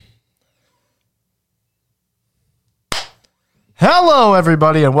Hello,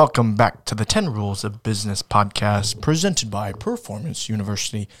 everybody, and welcome back to the 10 Rules of Business podcast presented by Performance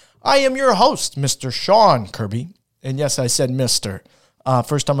University. I am your host, Mr. Sean Kirby. And yes, I said Mr.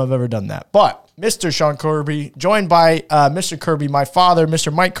 First time I've ever done that. But Mr. Sean Kirby, joined by Mr. Kirby, my father,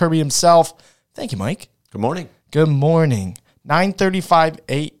 Mr. Mike Kirby himself. Thank you, Mike. Good morning. Good morning. 9:35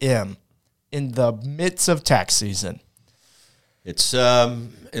 a.m. in the midst of tax season. It's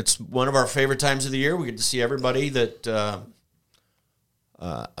one of our favorite times of the year. We get to see everybody that,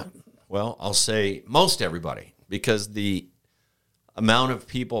 I'll say most everybody, because the amount of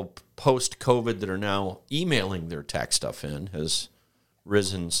people post-COVID that are now emailing their tax stuff in has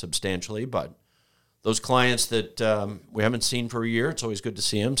risen substantially. But those clients that we haven't seen for a year, it's always good to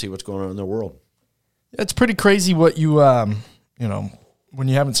see them, see what's going on in their world. It's pretty crazy what you, when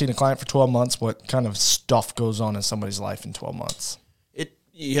you haven't seen a client for 12 months, what kind of stuff goes on in somebody's life in 12 months.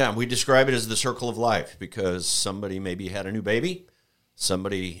 We describe it as the circle of life because somebody maybe had a new baby,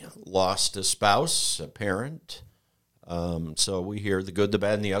 somebody lost a spouse, a parent. So we hear the good, the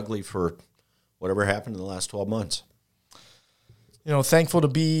bad, and the ugly for whatever happened in the last 12 months. Thankful to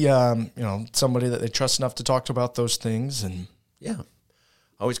be, somebody that they trust enough to talk to about those things. And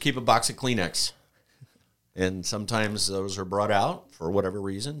always keep a box of Kleenex. And sometimes those are brought out for whatever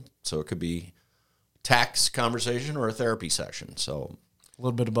reason. So it could be tax conversation or a therapy session. So a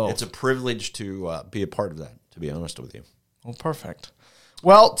little bit of both. It's a privilege to be a part of that, to be honest with you. Well, perfect.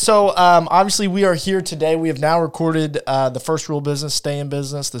 Well, so obviously we are here today. We have now recorded the first rule of business, stay in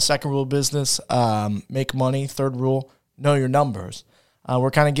business. The second rule of business, make money. Third rule, know your numbers. We're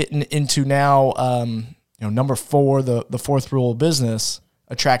kind of getting into now, number 4, the fourth rule of business,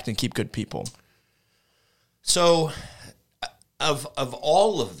 attract and keep good people. So of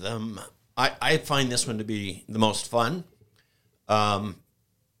all of them, I find this one to be the most fun. And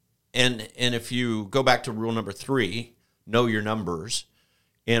if you go back to rule number 3, know your numbers.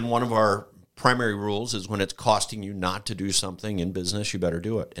 And one of our primary rules is when it's costing you not to do something in business, you better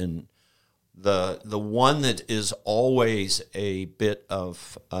do it. And the one that is always a bit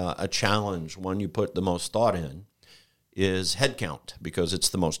of a challenge, one you put the most thought in, is headcount, because it's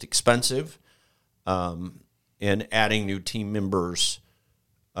the most expensive. And adding new team members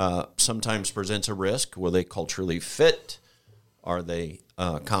sometimes presents a risk. Will they culturally fit? Are they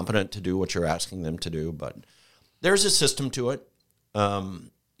competent to do what you're asking them to do? But there's a system to it.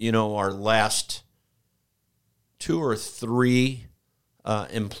 Our last 2 or 3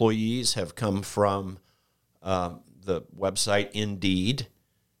 employees have come from the website Indeed,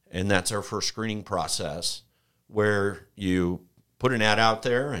 and that's our first screening process, where you put an ad out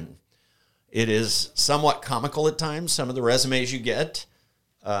there, and it is somewhat comical at times, some of the resumes you get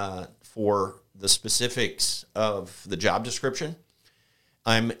for the specifics of the job description.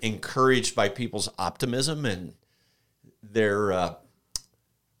 I'm encouraged by people's optimism and their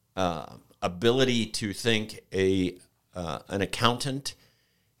ability to think an accountant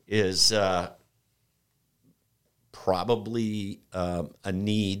is probably a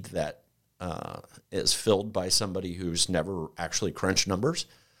need that is filled by somebody who's never actually crunched numbers.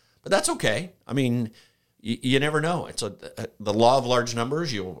 But that's okay. I mean, you never know. It's the law of large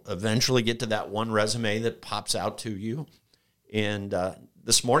numbers. You'll eventually get to that one resume that pops out to you. And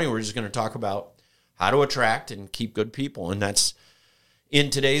this morning we're just going to talk about how to attract and keep good people. And that's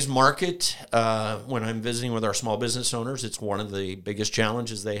in today's market. When I'm visiting with our small business owners, it's one of the biggest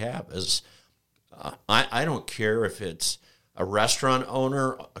challenges they have. Is I don't care if it's a restaurant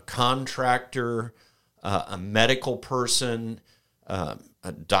owner, a contractor, a medical person, a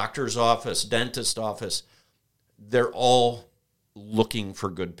doctor's office, dentist office, they're all looking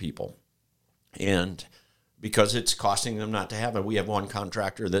for good people. And because it's costing them not to have it. We have one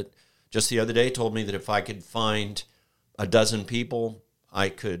contractor that just the other day told me that if I could find a dozen people, I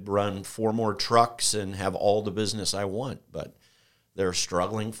could run 4 more trucks and have all the business I want. But they're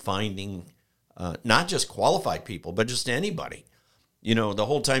struggling finding not just qualified people, but just anybody. The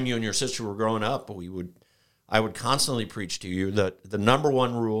whole time you and your sister were growing up, I would constantly preach to you that the number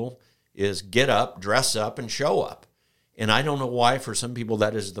 1 rule is get up, dress up, and show up. And I don't know why for some people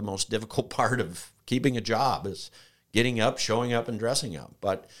that is the most difficult part of keeping a job, is getting up, showing up, and dressing up.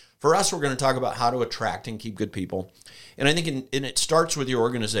 But for us, we're going to talk about how to attract and keep good people. And I think and it starts with your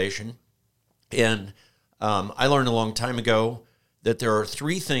organization. And I learned a long time ago that there are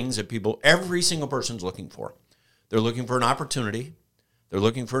 3 things that every single person's looking for. They're looking for an opportunity, they're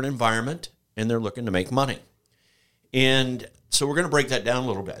looking for an environment, and they're looking to make money. And so we're going to break that down a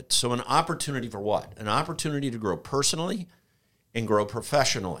little bit. So an opportunity for what? An opportunity to grow personally and grow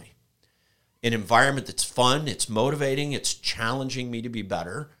professionally. An environment that's fun, it's motivating, it's challenging me to be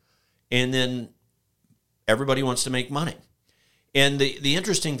better. And then everybody wants to make money. And the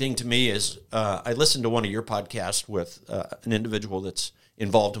interesting thing to me is I listened to one of your podcasts with an individual that's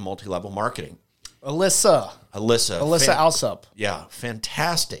involved in multi-level marketing. Alyssa Alsup. Yeah,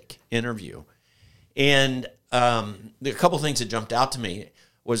 fantastic interview. And a couple of things that jumped out to me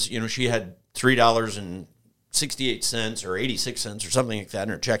was, she had $3.68 or 86 cents or something like that in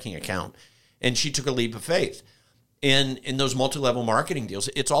her checking account, and she took a leap of faith. And in those multi-level marketing deals,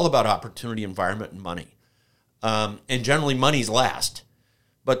 it's all about opportunity, environment, and money. And generally, money's last.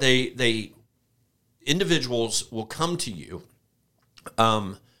 But individuals will come to you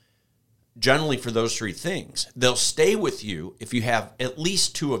generally for those three things. They'll stay with you if you have at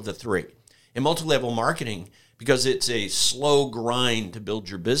least two of the three. In multi-level marketing, because it's a slow grind to build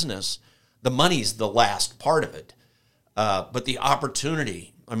your business, the money's the last part of it. But the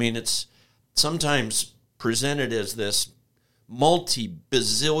opportunity, it's sometimes presented as this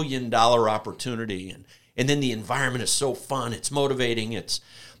multi-bazillion dollar opportunity. And then the environment is so fun. It's motivating.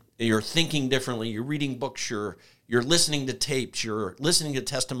 You're thinking differently. You're reading books. You're listening to tapes. You're listening to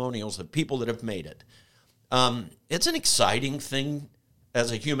testimonials of people that have made it. It's an exciting thing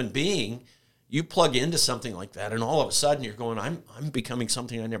as a human being. You plug into something like that, and all of a sudden you're going, I'm becoming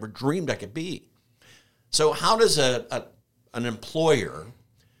something I never dreamed I could be. So how does an employer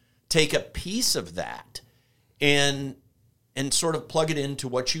take a piece of that and sort of plug it into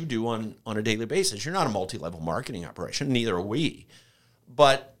what you do on a daily basis? You're not a multi-level marketing operation, neither are we.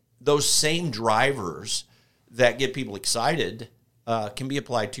 But those same drivers that get people excited can be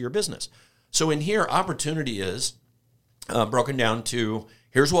applied to your business. So in here, opportunity is broken down to,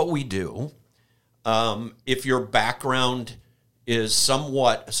 here's what we do. If your background is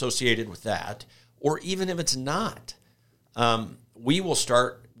somewhat associated with that, or even if it's not, we will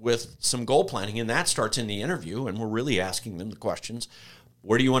start with some goal planning, and that starts in the interview, and we're really asking them the questions.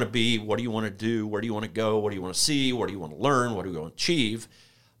 Where do you want to be? What do you want to do? Where do you want to go? What do you want to see? What do you want to learn? What do you want to achieve?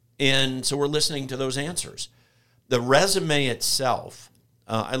 And so we're listening to those answers. The resume itself,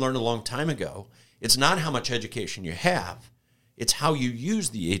 I learned a long time ago, it's not how much education you have, it's how you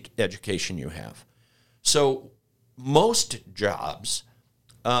use the education you have. So most jobs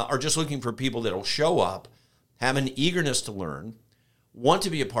are just looking for people that will show up, have an eagerness to learn, want to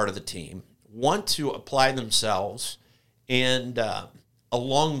be a part of the team, want to apply themselves, and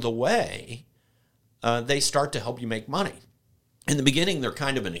along the way, they start to help you make money. In the beginning, they're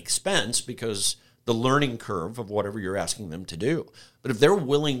kind of an expense because the learning curve of whatever you're asking them to do. But if they're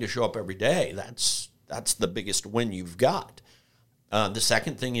willing to show up every day, that's the biggest win you've got. The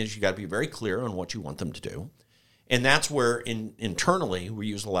second thing is you got to be very clear on what you want them to do. And that's where internally we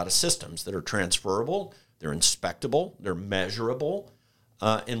use a lot of systems that are transferable, they're inspectable, they're measurable,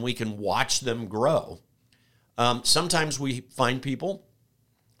 and we can watch them grow. Sometimes we find people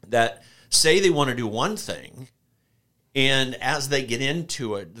that say they want to do one thing, and as they get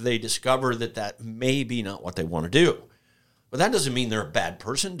into it, they discover that may be not what they want to do. But that doesn't mean they're a bad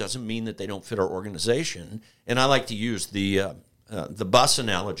person, doesn't mean that they don't fit our organization. And I like to use the bus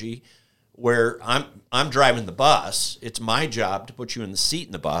analogy, where I'm driving the bus. It's my job to put you in the seat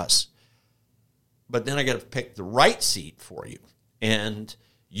in the bus, but then I got to pick the right seat for you, and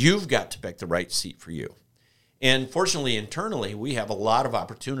you've got to pick the right seat for you. And fortunately, internally, we have a lot of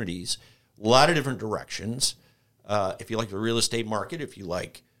opportunities, a lot of different directions. If you like the real estate market, if you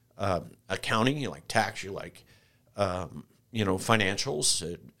like accounting, you like tax, you like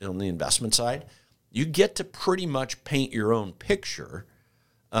financials on the investment side, you get to pretty much paint your own picture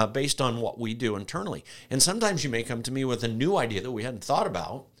based on what we do internally. And sometimes you may come to me with a new idea that we hadn't thought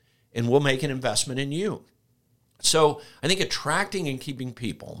about, and we'll make an investment in you. So I think attracting and keeping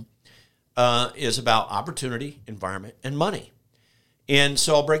people is about opportunity, environment, and money. And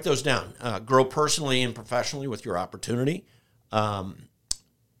so I'll break those down. Grow personally and professionally with your opportunity, fun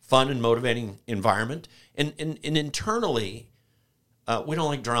and motivating environment. And internally, we don't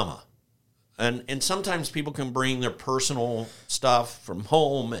like drama. And sometimes people can bring their personal stuff from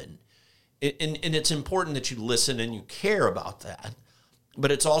home, and it's important that you listen and you care about that.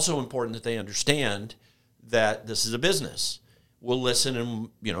 But it's also important that they understand that this is a business. We'll listen, and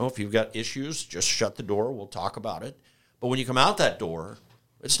if you've got issues, just shut the door. We'll talk about it. But when you come out that door,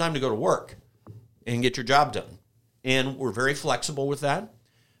 it's time to go to work and get your job done. And we're very flexible with that.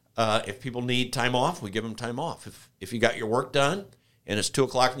 If people need time off, we give them time off. If you got your work done and it's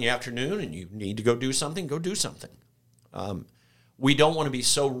 2:00 in the afternoon and you need to go do something, go do something. We don't want to be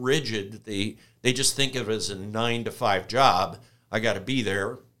so rigid that they just think of it as a 9-to-5 job. I got to be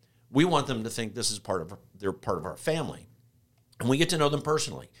there. We want them to think this is they're part of our family. And we get to know them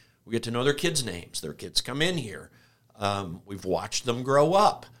personally. We get to know their kids' names. Their kids come in here. We've watched them grow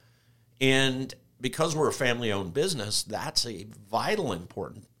up. And because we're a family-owned business, that's a vital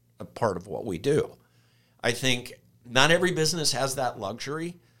important part of what we do. I think not every business has that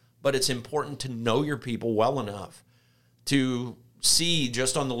luxury, but it's important to know your people well enough to see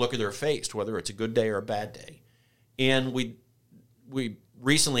just on the look of their face whether it's a good day or a bad day. And we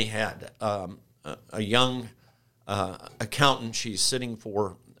recently had a young accountant. She's sitting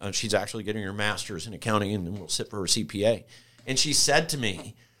for, she's actually getting her master's in accounting and will sit for her CPA. And she said to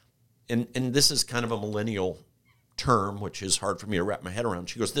me, and this is kind of a millennial term, which is hard for me to wrap my head around.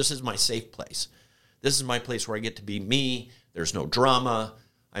 She goes, "This is my safe place. This is my place where I get to be me. There's no drama.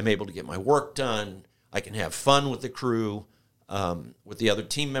 I'm able to get my work done. I can have fun with the crew, with the other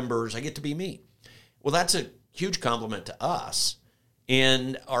team members. I get to be me." Well, that's a huge compliment to us.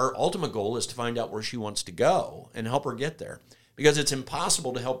 And our ultimate goal is to find out where she wants to go and help her get there. Because it's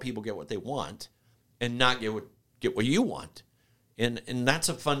impossible to help people get what they want and not get what you want. And that's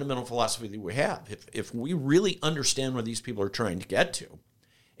a fundamental philosophy that we have. If we really understand where these people are trying to get to,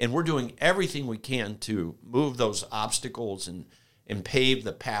 and we're doing everything we can to move those obstacles and pave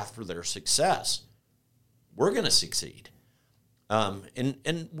the path for their success, we're going to succeed.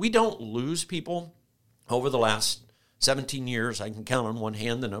 And we don't lose people. Over the last 17 years, I can count on one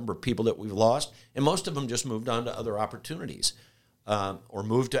hand the number of people that we've lost, and most of them just moved on to other opportunities or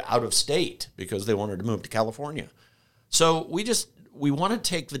moved to out of state because they wanted to move to California. So we want to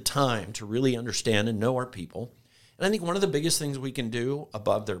take the time to really understand and know our people. And I think one of the biggest things we can do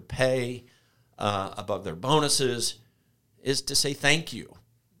above their pay, above their bonuses, is to say thank you.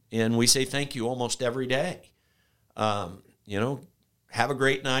 And we say thank you almost every day. Have a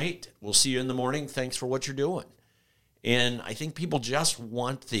great night. We'll see you in the morning. Thanks for what you're doing. And I think people just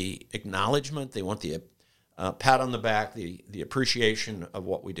want the acknowledgement. They want the pat on the back, the appreciation of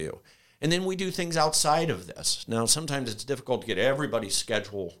what we do. And then we do things outside of this. Now, sometimes it's difficult to get everybody's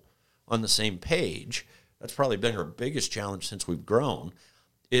schedule on the same page. That's probably been our biggest challenge since we've grown,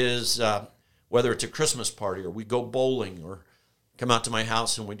 is whether it's a Christmas party or we go bowling or come out to my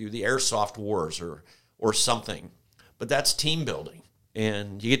house and we do the airsoft wars or something. But that's team building,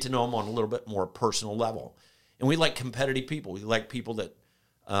 and you get to know them on a little bit more personal level. And we like competitive people. We like people that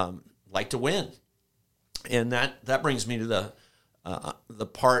like to win. And that brings me to the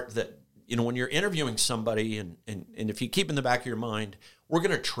part that, when you're interviewing somebody, and if you keep in the back of your mind, we're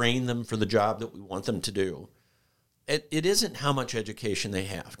going to train them for the job that we want them to do. It isn't how much education they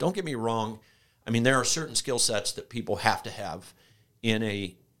have. Don't get me wrong. I mean, there are certain skill sets that people have to have in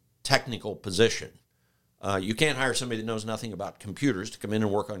a technical position. You can't hire somebody that knows nothing about computers to come in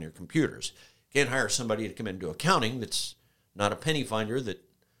and work on your computers. You can't hire somebody to come into accounting that's not a penny finder that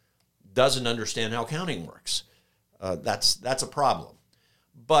doesn't understand how accounting works. That's a problem.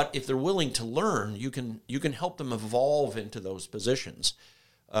 But if they're willing to learn, you can help them evolve into those positions.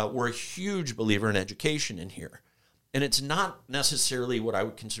 We're a huge believer in education in here. And it's not necessarily what I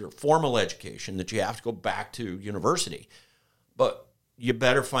would consider formal education, that you have to go back to university. But you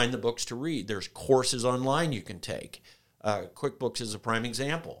better find the books to read. There's courses online you can take. QuickBooks is a prime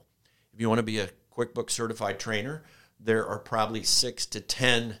example. If you want to be a QuickBooks certified trainer, there are probably 6 to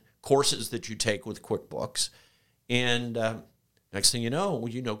 10 courses that you take with QuickBooks. And next thing you know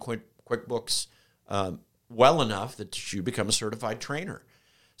QuickBooks well enough that you become a certified trainer.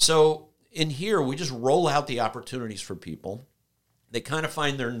 So in here, we just roll out the opportunities for people. They kind of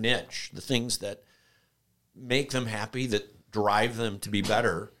find their niche, the things that make them happy, that drive them to be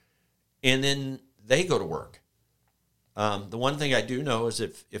better, and then they go to work. The one thing I do know is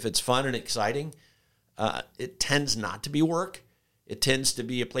if it's fun and exciting, it tends not to be work. It tends to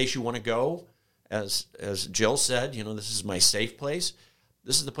be a place you want to go. As Jill said, this is my safe place.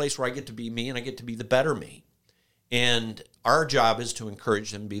 This is the place where I get to be me and I get to be the better me. And our job is to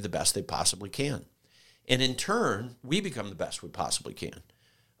encourage them to be the best they possibly can. And in turn, we become the best we possibly can.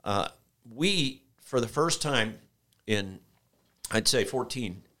 We, for the first time in, I'd say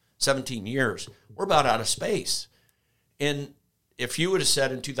 14, 17 years, we're about out of space. And if you would have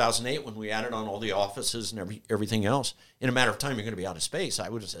said in 2008, when we added on all the offices and everything else, in a matter of time, you're going to be out of space, I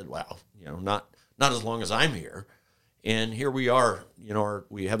would have said, wow, not as long as I'm here. And here we are,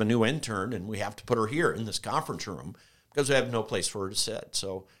 we have a new intern and we have to put her here in this conference room because we have no place for her to sit.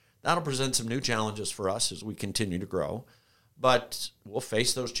 So that'll present some new challenges for us as we continue to grow. But we'll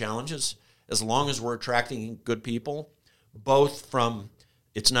face those challenges as long as we're attracting good people, both from,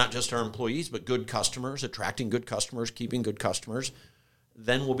 it's not just our employees, but good customers, attracting good customers, keeping good customers.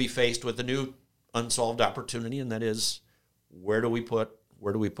 Then we'll be faced with a new unsolved opportunity, and that is, where do we put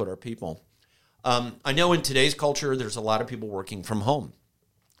our people? I know in today's culture, there's a lot of people working from home.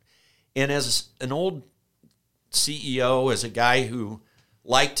 And as an old CEO, as a guy who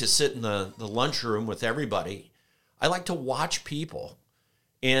like to sit in the lunchroom with everybody. I like to watch people.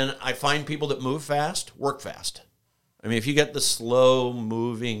 And I find people that move fast, work fast. I mean, if you get the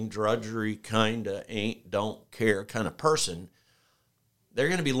slow-moving, drudgery kind of don't care kind of person, they're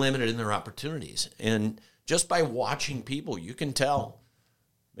going to be limited in their opportunities. And just by watching people, you can tell,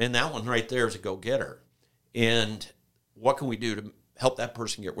 man, that one right there is a go-getter. And what can we do to help that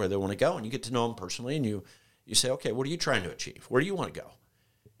person get where they want to go? And you get to know them personally, and you say, okay, what are you trying to achieve? Where do you want to go?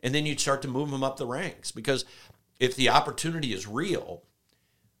 And then you start to move them up the ranks. Because if the opportunity is real,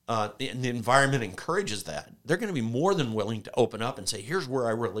 and the environment encourages that, they're going to be more than willing to open up and say, here's where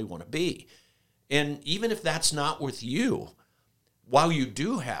I really want to be. And even if that's not with you, while you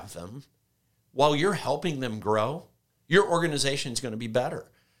do have them, while you're helping them grow, your organization is going to be better.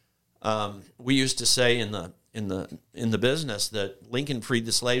 We used to say in the business that Lincoln freed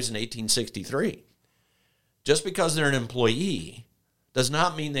the slaves in 1863. Just because they're an employee does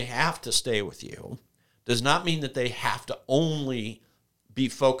not mean they have to stay with you, does not mean that they have to only be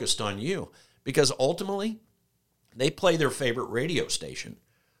focused on you, because ultimately they play their favorite radio station,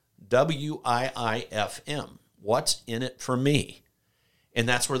 WIIFM. What's in it for me? And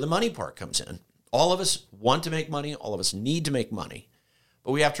that's where the money part comes in. All of us want to make money. All of us need to make money.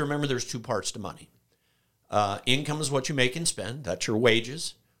 But we have to remember there's two parts to money. Income is what you make and spend. That's your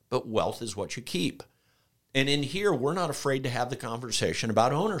wages. But wealth is what you keep. And in here, we're not afraid to have the conversation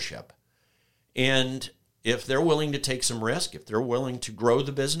about ownership. And if they're willing to take some risk, if they're willing to grow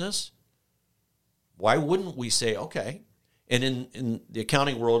the business, why wouldn't we say, okay? And in the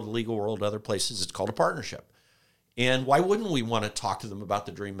accounting world, the legal world, other places, it's called a partnership. And why wouldn't we want to talk to them about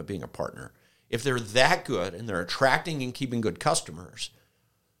the dream of being a partner? If they're that good and they're attracting and keeping good customers,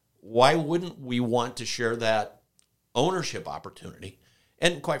 why wouldn't we want to share that ownership opportunity?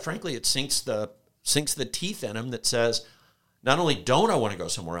 And quite frankly, it sinks the teeth in them that says, not only don't I want to go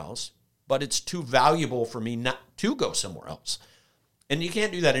somewhere else, but it's too valuable for me not to go somewhere else. And you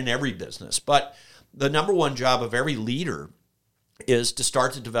can't do that in every business. But the number one job of every leader is to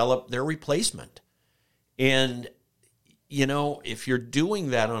start to develop their replacement. And, you know, if you're doing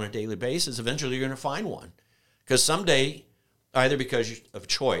that on a daily basis, eventually you're going to find one. Because someday, either because of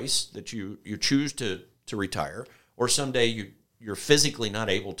choice that you choose to retire, or someday you're physically not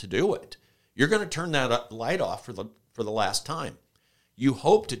able to do it, you're going to turn that light off for the last time. You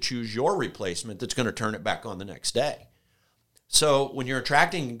hope to choose your replacement that's going to turn it back on the next day. So when you're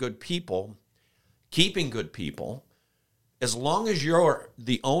attracting good people, keeping good people, as long as you're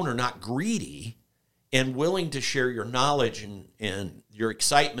the owner, not greedy, and willing to share your knowledge and your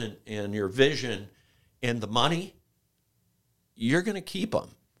excitement and your vision and the money, you're going to keep them.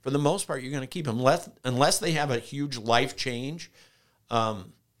 For the most part, you're going to keep them, unless they have a huge life change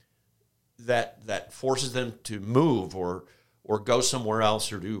that forces them to move or go somewhere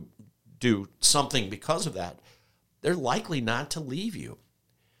else or do something because of that. They're likely not to leave you.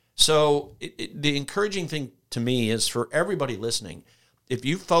 So the encouraging thing to me is for everybody listening, if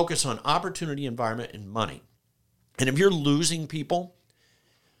you focus on opportunity, environment, and money, and if you're losing people,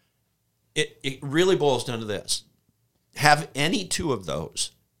 it really boils down to this. Have any two of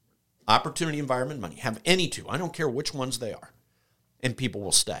those, opportunity, environment, money, have any two. I don't care which ones they are, and people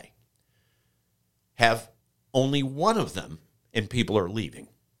will stay. Have only one of them, and people are leaving.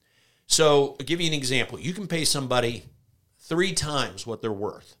 So I'll give you an example. You can pay somebody 3 times what they're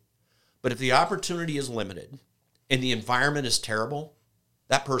worth. But if the opportunity is limited and the environment is terrible,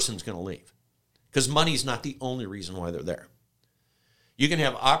 that person's going to leave. Because money's not the only reason why they're there. You can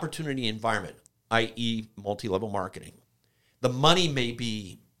have opportunity environment, i.e. multi-level marketing. The money may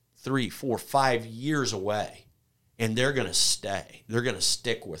be 3, 4, 5 years away, and they're going to stay. They're going to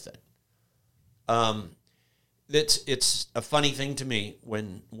stick with it. It's a funny thing to me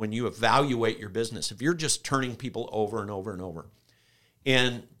when you evaluate your business. If you're just turning people over and over and over,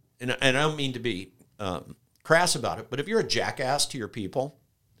 and I don't mean to be crass about it, but if you're a jackass to your people,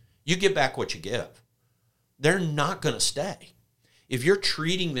 you give back what you give. They're not going to stay. If you're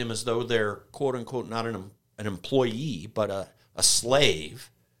treating them as though they're, quote unquote, not an employee, but a slave,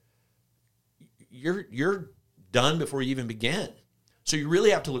 you're done before you even begin. So you really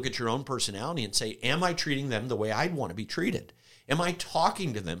have to look at your own personality and say, am I treating them the way I'd want to be treated? Am I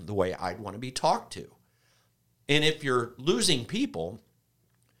talking to them the way I'd want to be talked to? And if you're losing people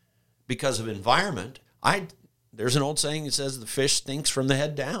because of environment, there's an old saying that says the fish stinks from the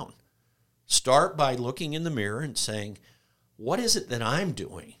head down. Start by looking in the mirror and saying, what is it that I'm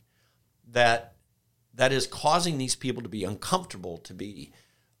doing that is causing these people to be uncomfortable, to be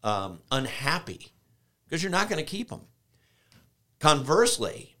unhappy? Because you're not going to keep them.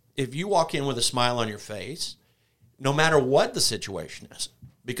 Conversely, if you walk in with a smile on your face, no matter what the situation is,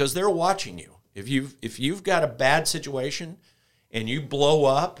 because they're watching you. If you've got a bad situation and you blow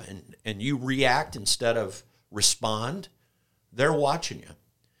up and you react instead of respond, they're watching you.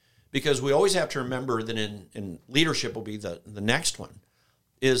 Because we always have to remember that in leadership will be the next one,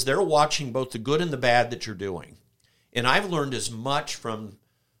 is they're watching both the good and the bad that you're doing. And I've learned as much from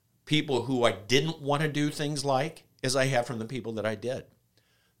people who I didn't want to do things like as I have from the people that I did.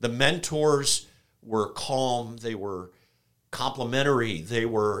 The mentors were calm, they were complimentary, they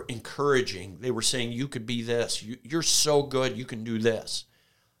were encouraging, they were saying, you could be this, you're so good, you can do this.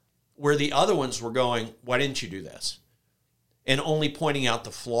 Where the other ones were going, why didn't you do this? And only pointing out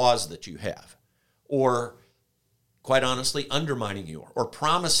the flaws that you have, or quite honestly, undermining you, or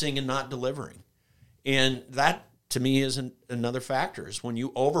promising and not delivering. And that, to me, is another factor, is when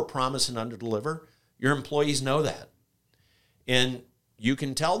you overpromise and underdeliver, your employees know that. And you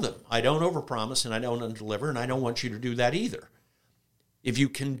can tell them, I don't overpromise and I don't underdeliver, and I don't want you to do that either. If you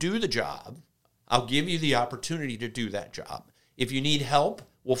can do the job, I'll give you the opportunity to do that job. If you need help,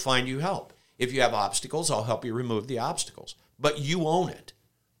 we'll find you help. If you have obstacles, I'll help you remove the obstacles. But you own it.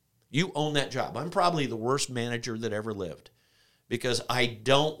 You own that job. I'm probably the worst manager that ever lived because I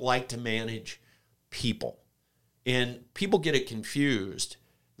don't like to manage people. And people get it confused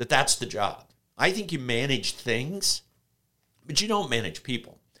that that's the job. I think you manage things, but you don't manage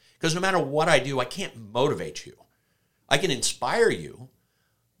people. Because no matter what I do, I can't motivate you. I can inspire you,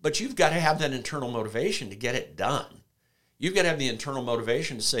 but you've got to have that internal motivation to get it done. You've got to have the internal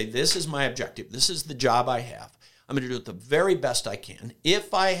motivation to say, this is my objective. This is the job I have. I'm going to do it the very best I can.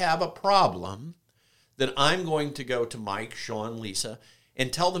 If I have a problem, then I'm going to go to Mike, Sean, Lisa,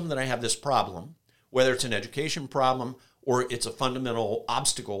 and tell them that I have this problem, whether it's an education problem or it's a fundamental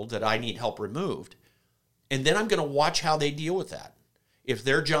obstacle that I need help removed. And then I'm going to watch how they deal with that. If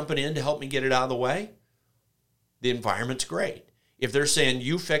they're jumping in to help me get it out of the way, the environment's great. If they're saying,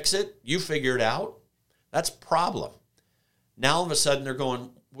 you fix it, you figure it out, that's a problem. Now all of a sudden they're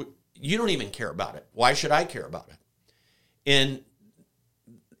going, you don't even care about it. Why should I care about it? And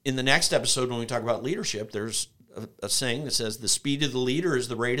in the next episode, when we talk about leadership, there's a saying that says the speed of the leader is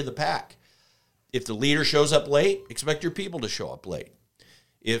the rate of the pack. If the leader shows up late, expect your people to show up late.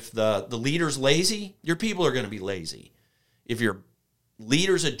 If the leader's lazy, your people are going to be lazy. If your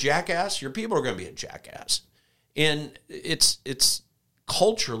leader's a jackass, your people are going to be a jackass. And it's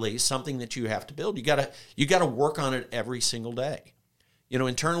culturally something that you have to build. You got to work on it every single day. You know,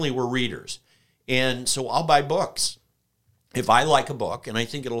 internally we're readers. And so I'll buy books. If I like a book and I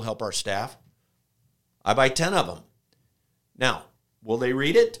think it'll help our staff, I buy 10 of them. Now, will they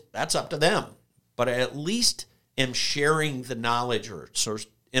read it? That's up to them. But I at least am sharing the knowledge or source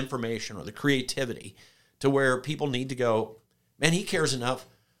information or the creativity to where people need to go, man, he cares enough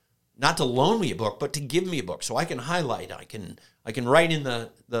not to loan me a book, but to give me a book so I can highlight, I can write in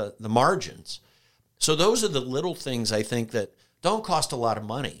the margins. So those are the little things I think that don't cost a lot of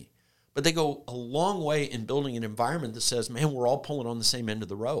money, but they go a long way in building an environment that says, man, we're all pulling on the same end of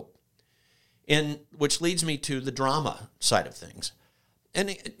the rope. And which leads me to the drama side of things.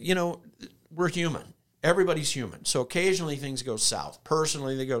 And, you know, we're human. Everybody's human. So occasionally things go south.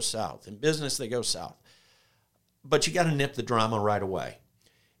 Personally, they go south. In business, they go south. But you got to nip the drama right away.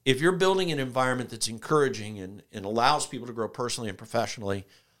 If you're building an environment that's encouraging and allows people to grow personally and professionally,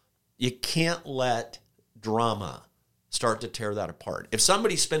 you can't let drama start to tear that apart. If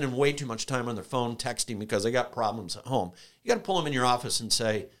somebody's spending way too much time on their phone texting because they got problems at home, you got to pull them in your office and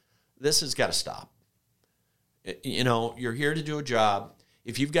say, this has got to stop. You know, you're here to do a job.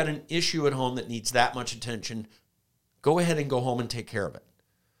 If you've got an issue at home that needs that much attention, go ahead and go home and take care of it.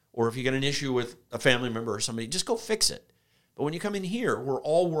 Or if you got an issue with a family member or somebody, just go fix it. But when you come in here, we're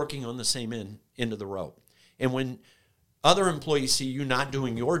all working on the same end of the rope. And when other employees see you not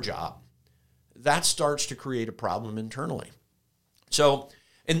doing your job, that starts to create a problem internally. So,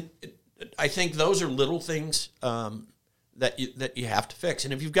 and I think those are little things that you have to fix.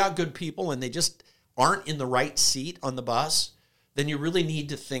 And if you've got good people and they just aren't in the right seat on the bus, then you really need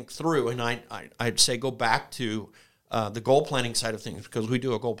to think through. And I'd say go back to the goal planning side of things, because we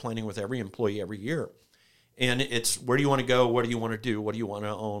do a goal planning with every employee every year. And it's, where do you want to go? What do you want to do? What do you want to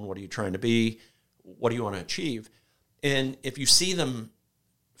own? What are you trying to be? What do you want to achieve? And if you see them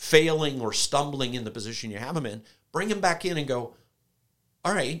failing or stumbling in the position you have them in, bring them back in and go,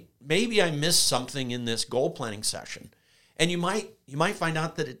 all right, maybe I missed something in this goal planning session. And you might find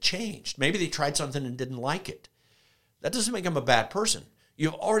out that it changed. Maybe they tried something and didn't like it. That doesn't make them a bad person.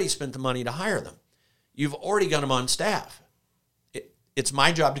 You've already spent the money to hire them. You've already got them on staff. It's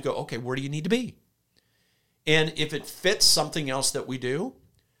my job to go, okay, where do you need to be? And if it fits something else that we do,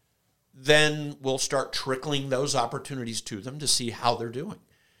 then we'll start trickling those opportunities to them to see how they're doing.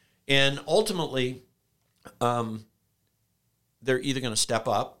 And ultimately, they're either going to step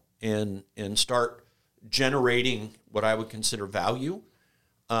up and start generating what I would consider value,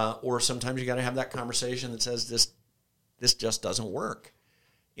 or sometimes you got to have that conversation that says this just doesn't work.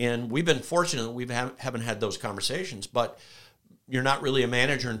 And we've been fortunate that we haven't had those conversations, but you're not really a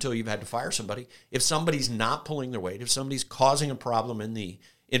manager until you've had to fire somebody. If somebody's not pulling their weight, if somebody's causing a problem in the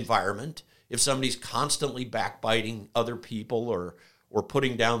environment, if somebody's constantly backbiting other people or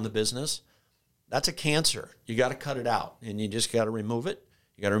putting down the business, that's a cancer. You got to cut it out, and you just got to remove it.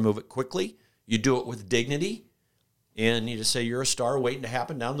 You got to remove it quickly. You do it with dignity, and you just say you're a star waiting to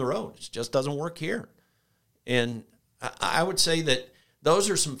happen down the road. It just doesn't work here. And I would say that those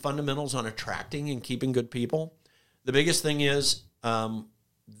are some fundamentals on attracting and keeping good people. The biggest thing is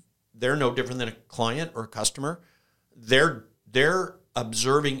they're no different than a client or a customer. They're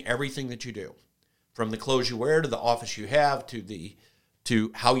observing everything that you do, from the clothes you wear to the office you have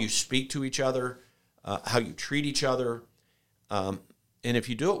to how you speak to each other, how you treat each other. And if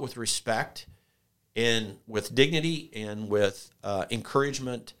you do it with respect and with dignity and with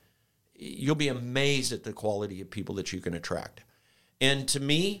encouragement, you'll be amazed at the quality of people that you can attract. And to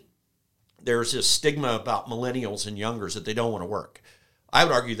me, there's this stigma about millennials and youngers that they don't want to work. I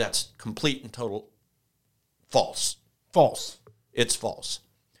would argue that's complete and total false. False. It's false.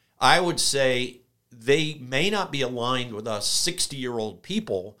 I would say they may not be aligned with us 60-year-old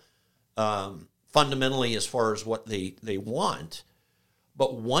people fundamentally as far as what they want.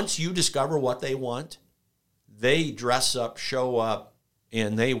 But once you discover what they want, they dress up, show up,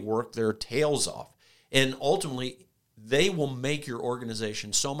 and they work their tails off. And ultimately, they will make your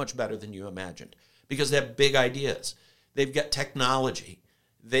organization so much better than you imagined because they have big ideas. They've got technology.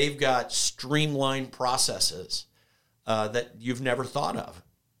 They've got streamlined processes that you've never thought of.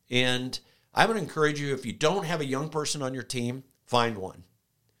 And I would encourage you, if you don't have a young person on your team, find one.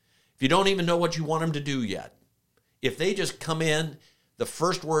 If you don't even know what you want them to do yet, if they just come in, the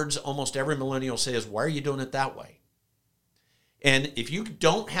first words almost every millennial say is, "Why are you doing it that way?" And if you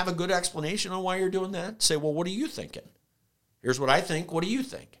don't have a good explanation on why you're doing that, say, "Well, what are you thinking? Here's what I think. What do you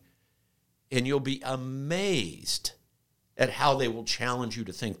think?" And you'll be amazed at how they will challenge you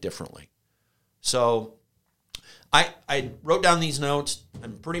to think differently. So I wrote down these notes.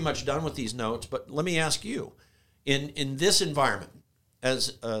 I'm pretty much done with these notes, but let me ask you, in this environment,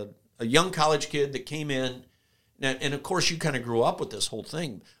 as a young college kid that came in, and of course you kind of grew up with this whole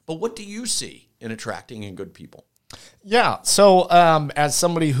thing, but what do you see in attracting in good people? Yeah. So as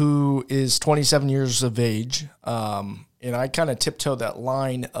somebody who is 27 years of age, and I kind of tiptoe that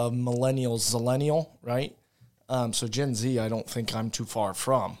line of millennials, zillennial, right? So Gen Z, I don't think I'm too far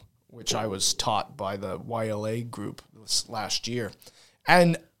from, which I was taught by the YLA group this last year.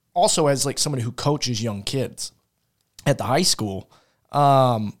 And also as like somebody who coaches young kids at the high school,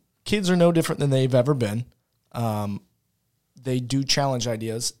 kids are no different than they've ever been. They do challenge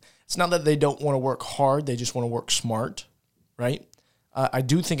ideas. It's not that they don't want to work hard. They just want to work smart, right? I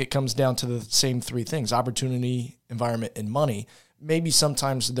do think it comes down to the same three things: opportunity, environment, and money. Maybe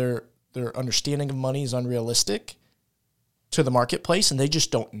sometimes their understanding of money is unrealistic to the marketplace, and they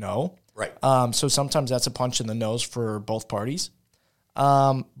just don't know. Right. So sometimes that's a punch in the nose for both parties.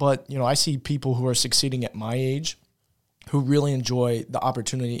 But, I see people who are succeeding at my age who really enjoy the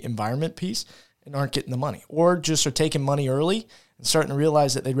opportunity environment piece and aren't getting the money, or just are taking money early and starting to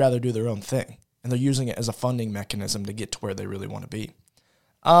realize that they'd rather do their own thing, and they're using it as a funding mechanism to get to where they really want to be.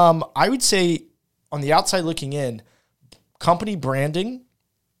 I would say on the outside looking in, company branding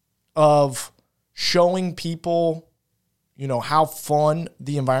of showing people, how fun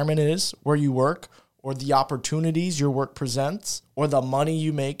the environment is where you work, or the opportunities your work presents, or the money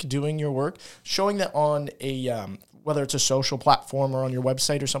you make doing your work, showing that on a, whether it's a social platform or on your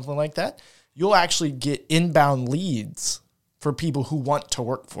website or something like that, you'll actually get inbound leads for people who want to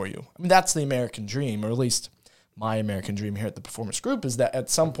work for you. I mean, that's the American dream, or at least my American dream here at the Performance Group, is that at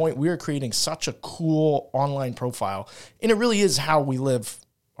some point we're creating such a cool online profile, and it really is how we live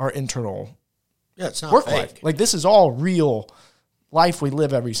our internal it's not work fake. life. Like, this is all real life we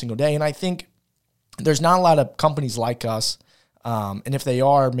live every single day, and I think there's not a lot of companies like us, and if they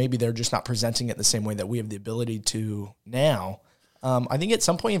are, maybe they're just not presenting it the same way that we have the ability to now. I think at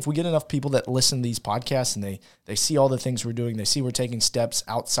some point, if we get enough people that listen to these podcasts and they see all the things we're doing, they see we're taking steps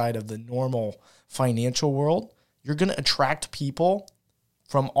outside of the normal financial world, you're going to attract people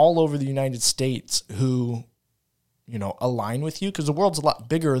from all over the United States who, align with you, because the world's a lot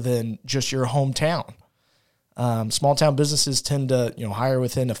bigger than just your hometown. Small town businesses tend to, hire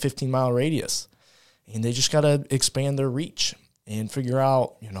within a 15-mile radius, and they just got to expand their reach. and figure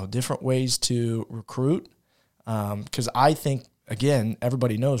out, different ways to recruit. Because I think, again,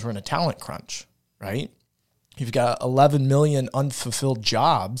 everybody knows we're in a talent crunch, right? You've got 11 million unfulfilled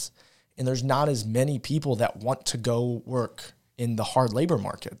jobs, and there's not as many people that want to go work in the hard labor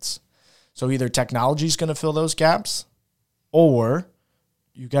markets. So either technology is going to fill those gaps, or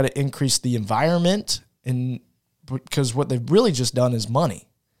you got to increase the environment, because what they've really just done is money.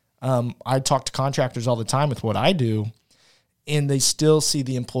 I talk to contractors all the time with what I do, and they still see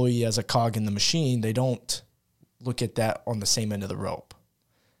the employee as a cog in the machine. They don't look at that on the same end of the rope.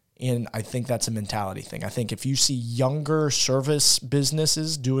 And I think that's a mentality thing. I think if you see younger service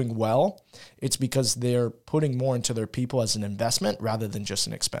businesses doing well, it's because they're putting more into their people as an investment rather than just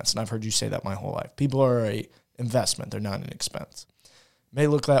an expense. And I've heard you say that my whole life. People are an investment. They're not an expense. May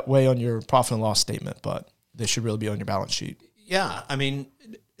look that way on your profit and loss statement, but they should really be on your balance sheet. Yeah, I mean,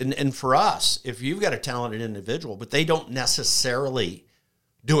 and for us, if you've got a talented individual, but they don't necessarily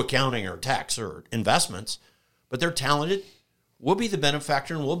do accounting or tax or investments, but they're talented, we'll be the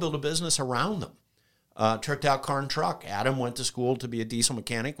benefactor and we'll build a business around them. Tricked Out Car and Truck. Adam went to school to be a diesel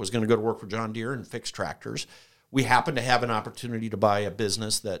mechanic, was going to go to work for John Deere and fix tractors. We happened to have an opportunity to buy a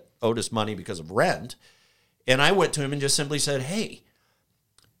business that owed us money because of rent. And I went to him and just simply said, hey,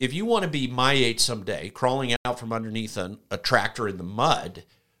 if you want to be my age someday, crawling out from underneath a tractor in the mud,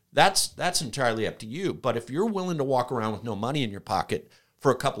 that's entirely up to you. But if you're willing to walk around with no money in your pocket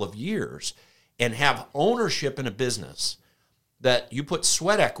for a couple of years and have ownership in a business that you put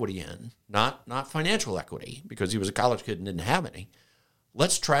sweat equity in, not financial equity, because he was a college kid and didn't have any,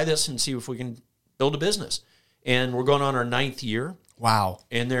 let's try this and see if we can build a business. And we're going on our 9th year. Wow.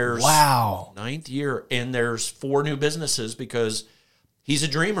 And there's 9th year, and there's 4 new businesses because he's a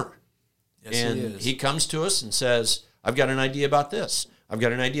dreamer. Yes, and he is. He comes to us and says, I've got an idea about this. I've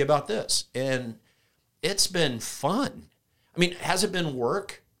got an idea about this. And it's been fun. I mean, has it been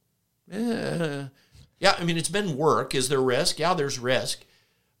work? Yeah, I mean, it's been work. Is there risk? Yeah, there's risk.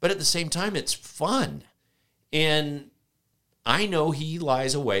 But at the same time, it's fun. And I know he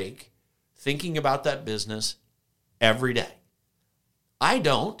lies awake thinking about that business every day. I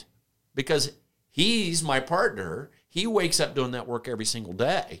don't, because he's my partner. He wakes up doing that work every single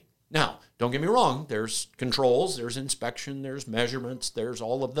day. Now, don't get me wrong. There's controls, there's inspection, there's measurements, there's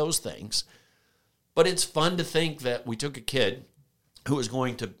all of those things. But it's fun to think that we took a kid who was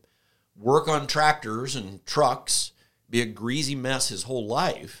going to work on tractors and trucks, be a greasy mess his whole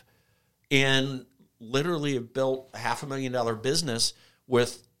life, and literally have built $500,000 business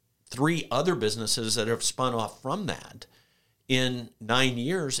with 3 other businesses that have spun off from that in 9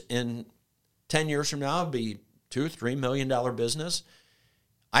 years. In 10 years from now, it'll be $2-3 million business.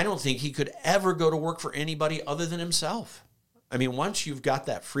 I don't think he could ever go to work for anybody other than himself. I mean, once you've got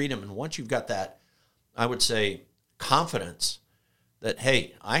that freedom and once you've got that, I would say, confidence that,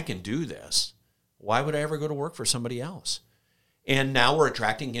 hey, I can do this, why would I ever go to work for somebody else? And now we're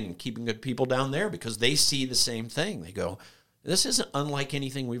attracting and keeping good people down there because they see the same thing. They go, this isn't unlike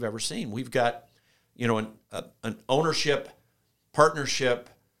anything we've ever seen. We've got, an ownership, partnership,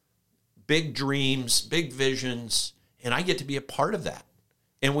 big dreams, big visions, and I get to be a part of that.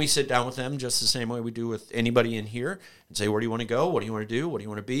 And we sit down with them just the same way we do with anybody in here and say, where do you want to go? What do you want to do? What do you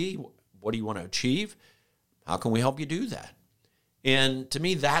want to be? What do you want to achieve? How can we help you do that? And to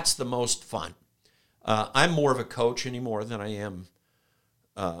me, that's the most fun. I'm more of a coach anymore than I am.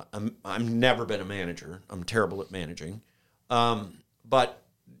 I've never been a manager. I'm terrible at managing. But,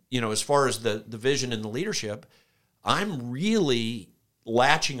 as far as the vision and the leadership, I'm really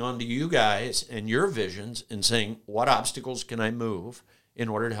latching onto you guys and your visions and saying, what obstacles can I move in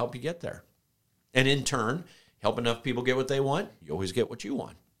order to help you get there? And in turn, help enough people get what they want, you always get what you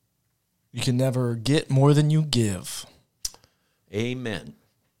want. You can never get more than you give. Amen.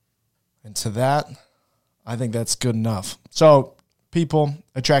 And to that, I think that's good enough. So, people,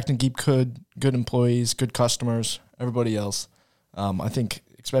 attract and keep good employees, good customers, everybody else. I think,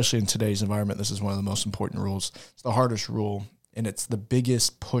 especially in today's environment, this is one of the most important rules. It's the hardest rule, and it's the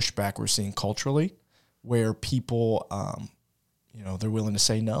biggest pushback we're seeing culturally, where people, they're willing to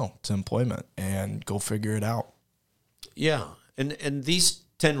say no to employment and go figure it out. Yeah, and these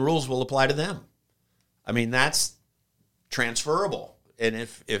 10 rules will apply to them. I mean, that's transferable. And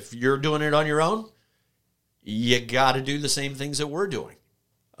if you're doing it on your own, you got to do the same things that we're doing.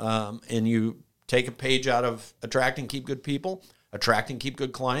 And you take a page out of attract and keep good people, attract and keep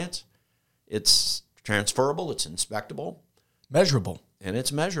good clients. It's transferable, it's inspectable. Measurable. And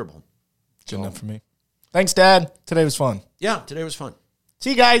it's measurable. Good enough for me. Thanks, Dad. Today was fun. Yeah, today was fun.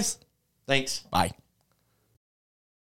 See you guys. Thanks. Bye.